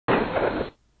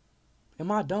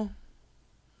Am I dumb?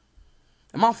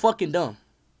 Am I fucking dumb?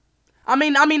 I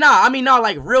mean, nah,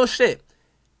 like, real shit.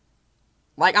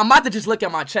 Like, I'm about to just look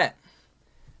at my chat.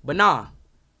 But nah.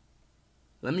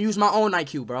 Let me use my own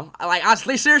IQ, bro.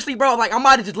 Seriously, bro, like, I'm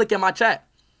about to just look at my chat.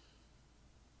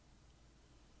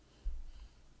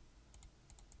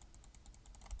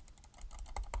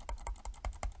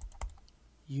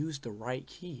 Use the right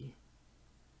key.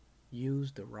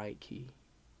 Use the right key.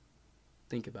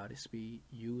 Think about it, Speed.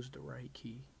 Use the right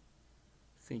key.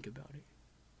 Think about it.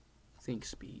 Think,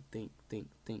 Speed. Think.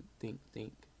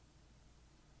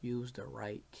 Use the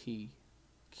right key.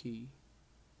 Key.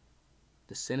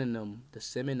 The synonym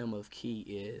of key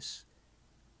is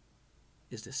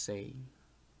the same.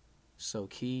 So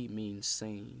key means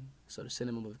same. So the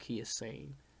synonym of key is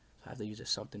same. So I have to use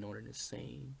something other than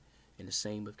same. And the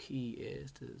same of key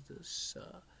is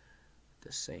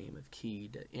the same of key.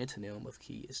 The antonym of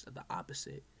key is the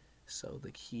opposite. So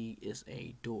the key is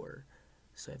a door.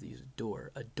 So I have to use a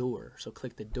door. A door. So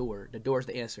click the door. The door is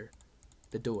the answer.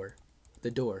 The door.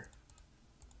 The door.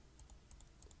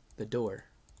 The door.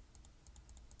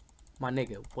 My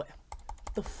nigga, what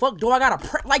the fuck do I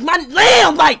gotta like my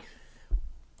lamb, like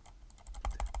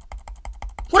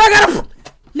what I gotta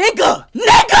nigga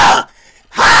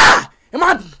ha am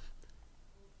I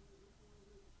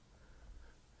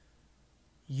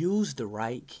use the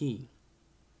right key.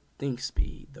 Think,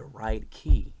 Speed. The right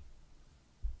key.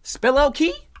 Spell out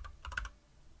key.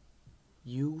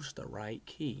 Use the right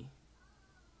key.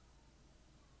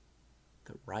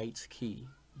 The right key.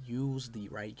 Use the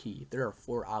right key. If there are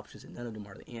 4 options and none of them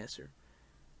are the answer,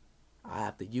 I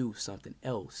have to use something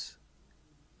else.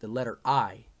 The letter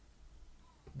I.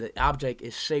 The object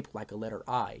is shaped like a letter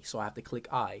I, so I have to click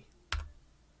I.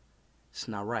 It's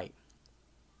not right.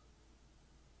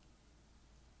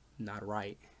 Not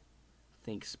right.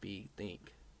 Think, Speed.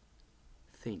 Think.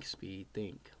 Think, Speed.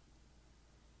 Think.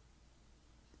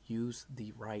 Use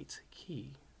the right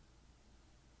key.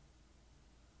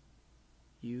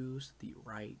 Use the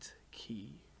right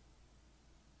key.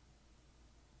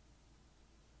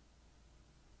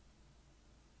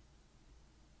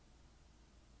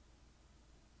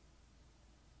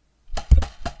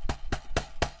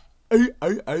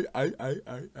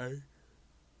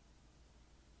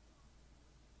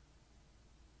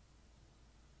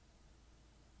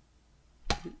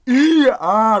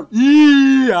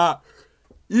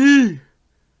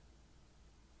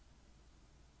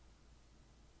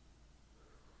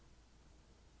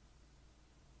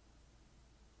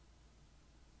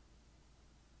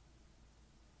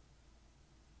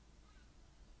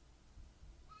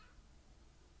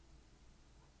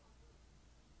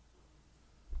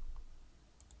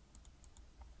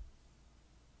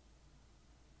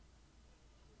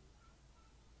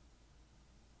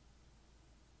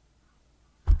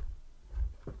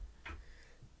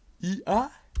 I.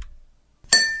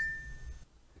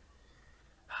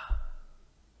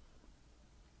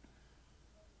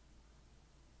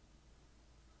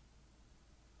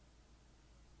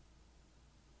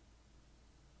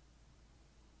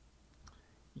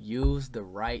 Use the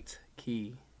right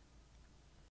key.